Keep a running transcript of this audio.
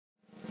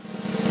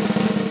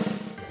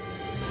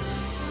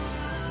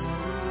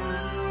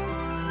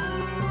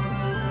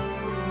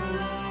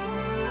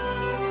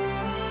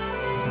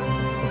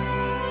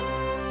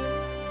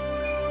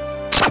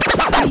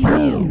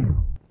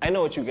I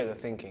know what you guys are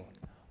thinking,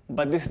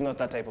 but this is not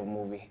that type of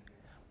movie.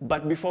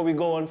 But before we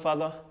go on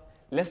further,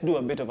 let's do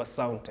a bit of a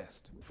sound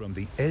test. From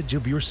the edge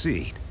of your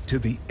seat to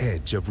the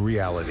edge of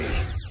reality.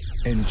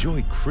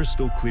 Enjoy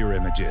crystal clear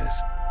images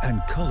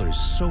and colors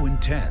so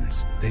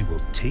intense they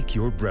will take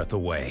your breath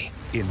away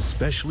in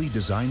specially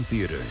designed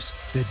theaters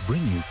that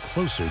bring you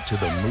closer to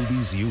the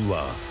movies you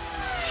love.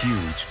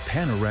 Huge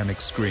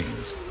panoramic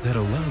screens that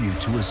allow you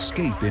to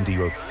escape into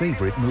your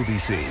favorite movie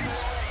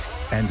scenes.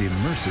 And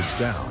immersive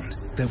sound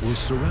that will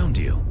surround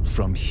you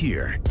from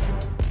here,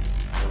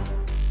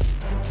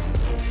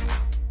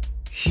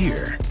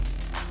 here,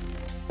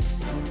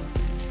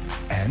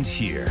 and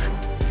here.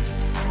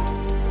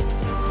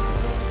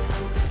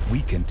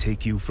 We can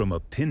take you from a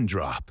pin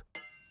drop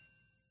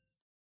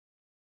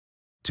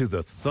to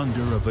the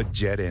thunder of a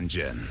jet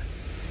engine.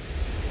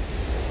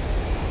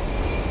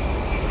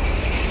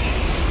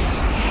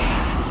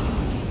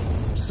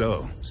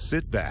 So,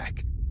 sit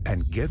back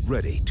and get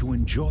ready to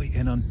enjoy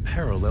an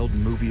unparalleled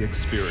movie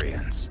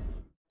experience.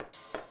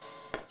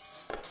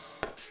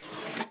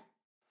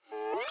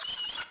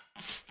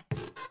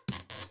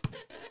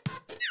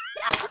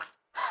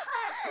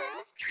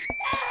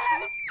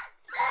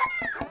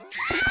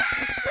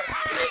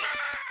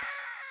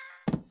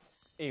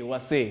 Hey,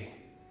 wase,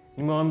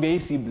 nimewambia hii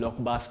si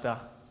blockbuster.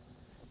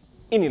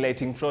 Hii ni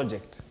lighting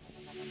project.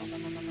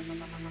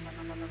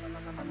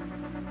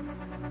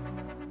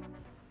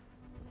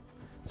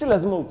 Si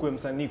lazima ukuwe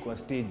msanii kwa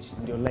stage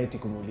ndio light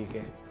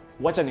ikumulike.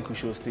 Wacha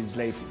nikushow stage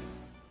lighting.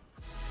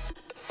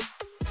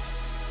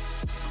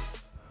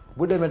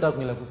 Buda imetaka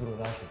kunila kuhusu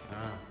Rorasho.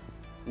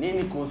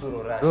 Nini kuhusu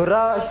Rorasho?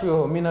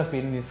 Rorasho, mimi na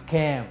feel ni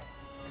scam.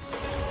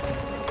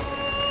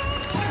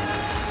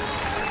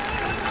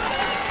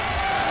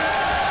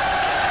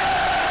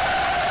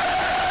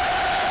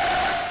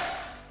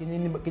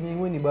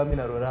 Kinyi ni bami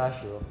na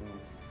Rorasho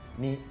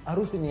ni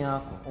harusi ni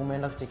yako,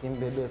 umeenda kucheki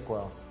mbebe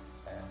kwao.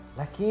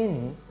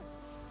 Lakini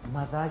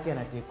madha yake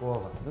ana take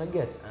over. Una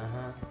get?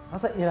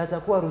 Sasa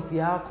inachakuwa harusi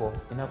yako,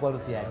 inakuwa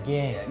harusi ya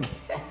gang.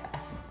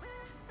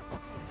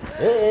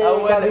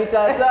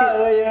 Kabita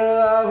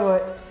sawa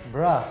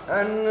bra.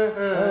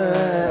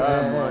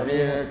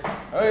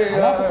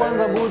 Alafu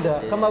kwanza Buda,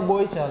 kama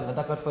boy child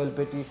nataka file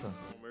petition.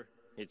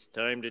 It's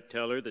time to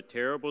tell her the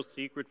terrible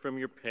secret from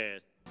your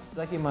past.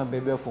 Saki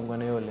mabebe afungwa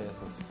na hiyo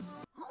leso.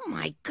 Oh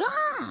my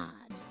god.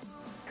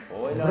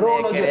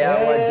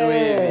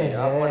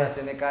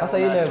 Sasa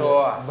ile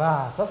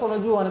ba, sasa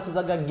unajua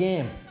wanachezaga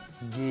game.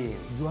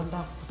 Juu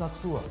anataka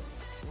kutaksua.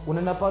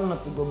 Unaenda pale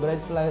unapiga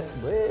bride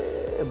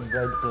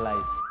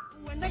price.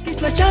 Wanda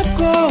kichwa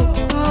chako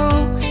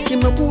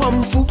kimekuwa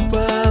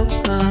mfupa.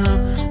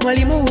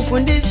 Mwalimu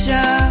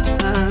hufundisha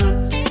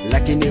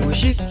lakini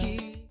hushiki.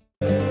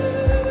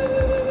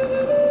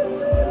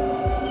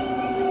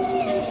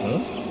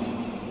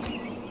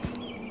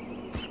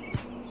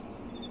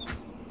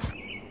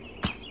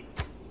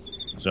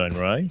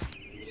 Sunrise,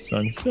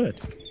 sunset,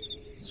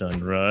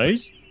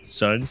 sunrise,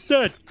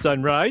 sunset,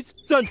 sunrise,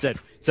 sunset,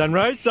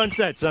 sunrise,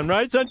 sunset,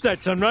 sunrise,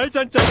 sunset, sunrise,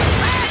 sunset.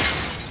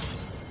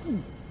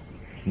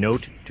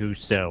 Note to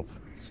self,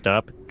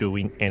 stop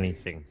doing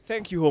anything.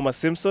 Thank you, Homer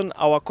Simpson,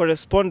 our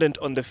correspondent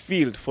on the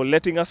field, for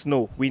letting us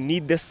know we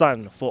need the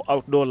sun for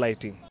outdoor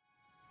lighting.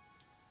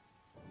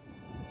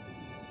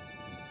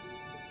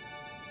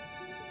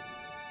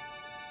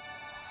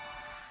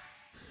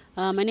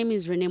 My name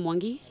is Renee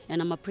Mwangi,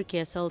 and I'm a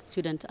pre-KSL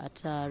student at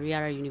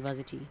Riara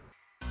University.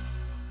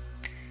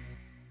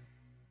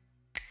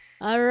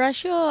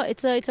 Rorasho,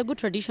 it's a good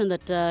tradition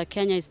that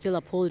Kenya is still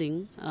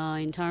upholding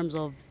in terms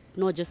of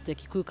not just the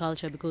Kikuyu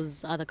culture,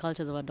 because other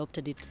cultures have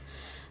adopted it.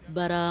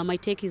 But my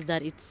take is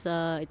that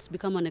it's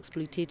become an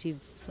exploitative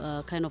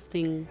kind of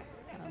thing.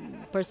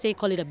 Per se,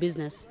 call it a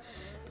business,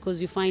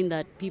 because you find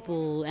that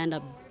people end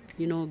up,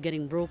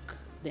 getting broke.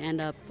 They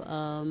end up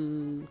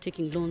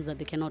taking loans that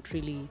they cannot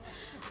really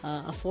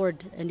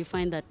afford, and you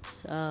find that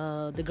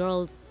the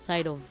girl's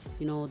side of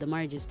the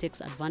marriages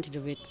takes advantage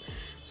of it.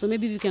 So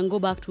maybe we can go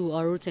back to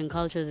our roots and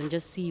cultures and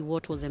just see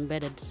what was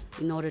embedded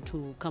in order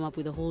to come up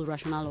with the whole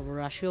rationale of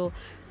Rorasho,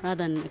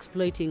 rather than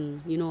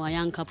exploiting a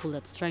young couple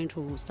that's trying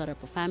to start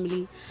up a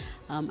family.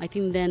 I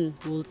think then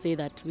we'll say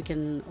that we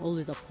can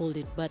always uphold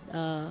it. But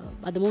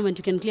at the moment,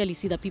 you can clearly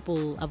see that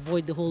people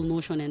avoid the whole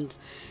notion, and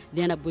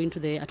they end up going to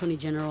the Attorney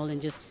General and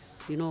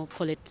just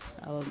call it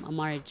a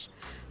marriage.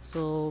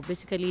 So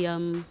basically,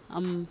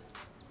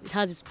 it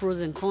has its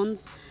pros and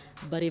cons.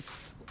 But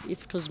if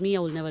it was me, I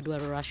would never do a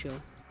Rorasho.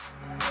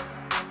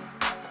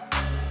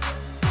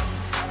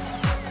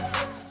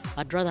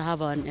 I'd rather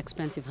have an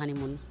expensive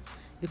honeymoon,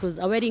 because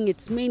a wedding,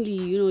 it's mainly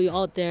you're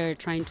out there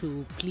trying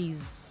to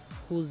please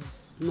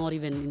who's not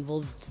even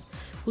involved,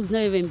 who's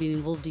never even been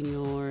involved in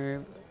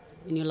your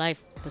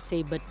life per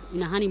se. But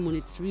in a honeymoon,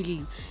 it's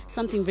really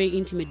something very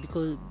intimate,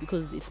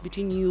 because it's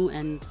between you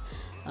and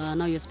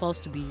now your spouse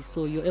to be.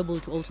 So you're able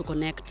to also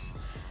connect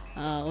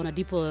on a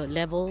deeper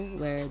level,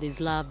 where there's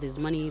love, there's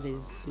money,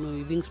 there's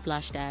you're being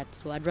splashed at.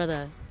 So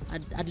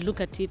I'd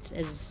look at it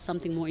as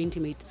something more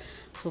intimate.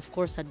 So of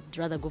course I'd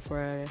rather go for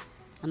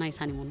a nice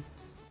honeymoon.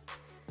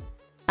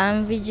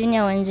 I'm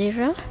Virginia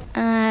Wanjiro.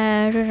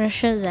 Rural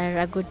shows are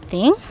a good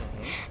thing,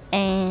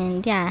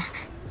 and I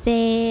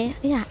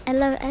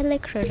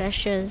like rural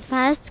shows.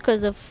 First,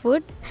 because of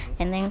food,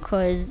 and then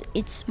because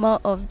it's more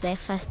of the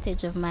first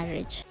stage of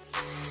marriage.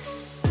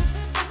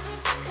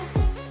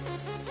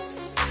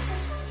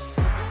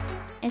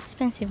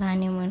 Expensive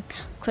honeymoon,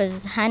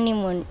 because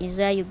honeymoon is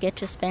where you get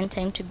to spend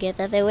time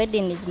together. The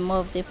wedding is more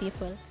of the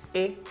people.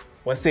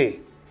 Wase,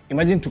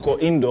 imagine tuko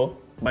indoor,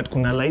 but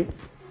kuna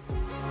lights.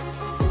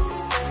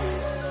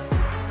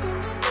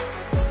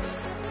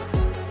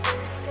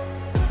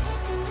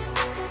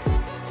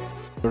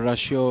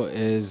 Ratio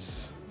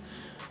is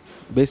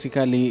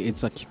basically,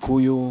 it's a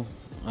Kikuyu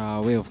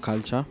way of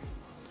culture,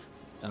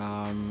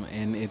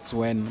 and it's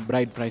when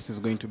bride price is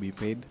going to be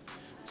paid.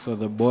 So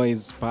the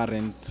boy's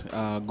parent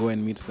go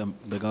and meet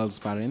the girl's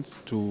parents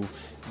to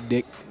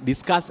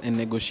discuss and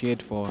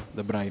negotiate for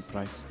the bride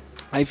price.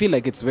 I feel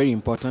like it's very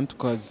important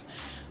because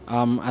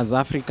as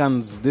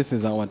Africans, this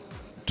is our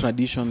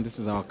tradition, this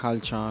is our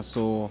culture.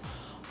 So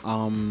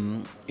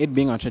it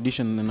being a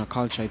tradition and a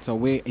culture, it's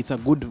a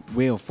good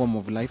way of form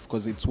of life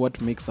because it's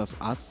what makes us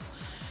us.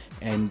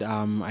 And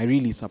I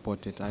really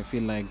support it. I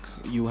feel like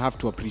you have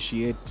to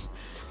appreciate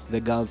the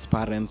girl's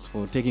parents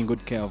for taking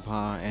good care of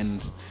her, and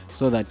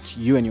so that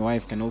you and your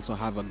wife can also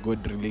have a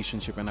good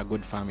relationship and a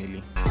good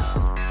family.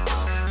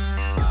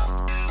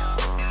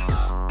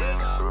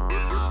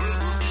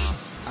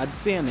 I'd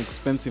say an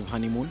expensive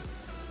honeymoon,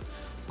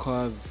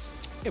 cause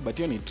but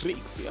you need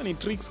tricks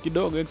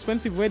kidogo.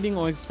 Expensive wedding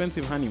or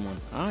expensive honeymoon?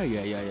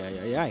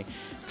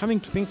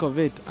 Coming to think of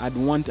it, I'd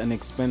want an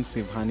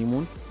expensive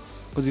honeymoon,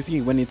 cause you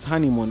see, when it's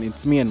honeymoon,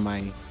 it's me and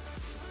my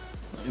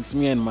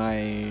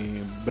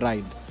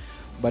bride.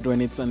 But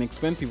when it's an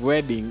expensive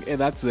wedding,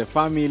 that's the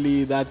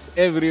family, that's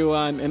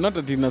everyone. And not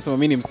that I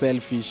mean I'm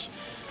selfish.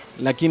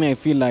 Lakini I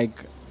feel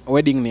like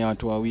wedding ni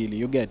watu wawili,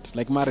 you get?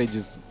 Like marriage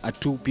is a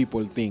two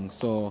people thing.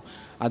 So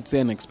I'd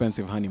say an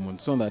expensive honeymoon,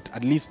 so that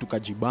at least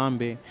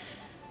tukajibambe.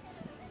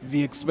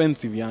 The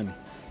expensive yani.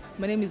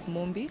 My name is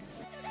Mombi.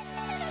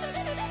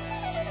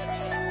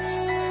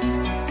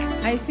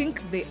 I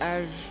think they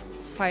are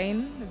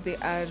fine. They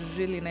are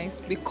really nice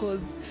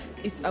because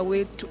it's a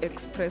way to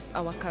express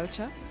our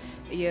culture.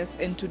 Yes,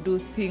 and to do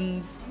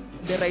things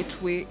the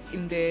right way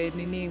in the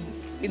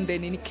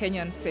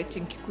Kenyan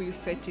setting, Kikuyu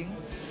setting.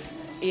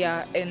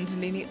 Yeah, and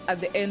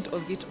at the end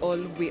of it all,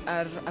 we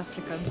are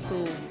Africans,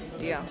 so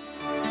yeah.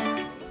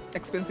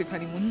 Expensive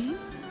honeymoon.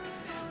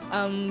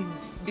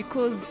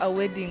 Because a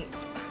wedding,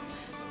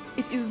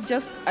 it is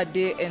just a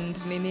day, and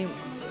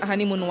a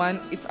honeymoon one,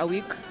 it's a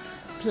week.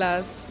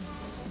 Plus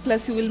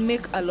you will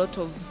make a lot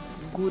of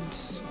good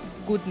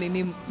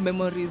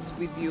memories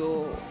with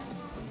your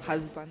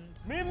husband.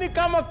 Mimi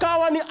kama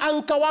kawa ni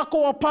anka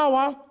wako wa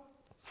power,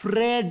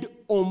 Fred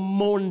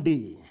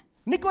Omondi.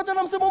 Nikiwacha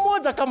na msemo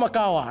moja kama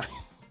kawa.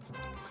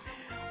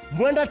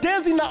 Mwenda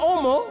tezi na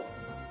omo,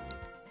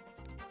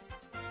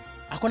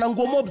 akona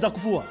nguo mob za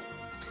kufua.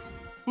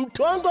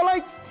 Mtu wangu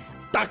lights,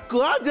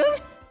 takuaje?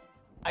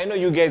 I know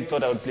you guys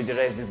thought I would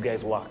plagiarize this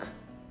guy's work.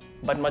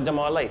 But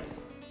Majama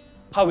lights,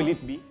 how will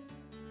it be?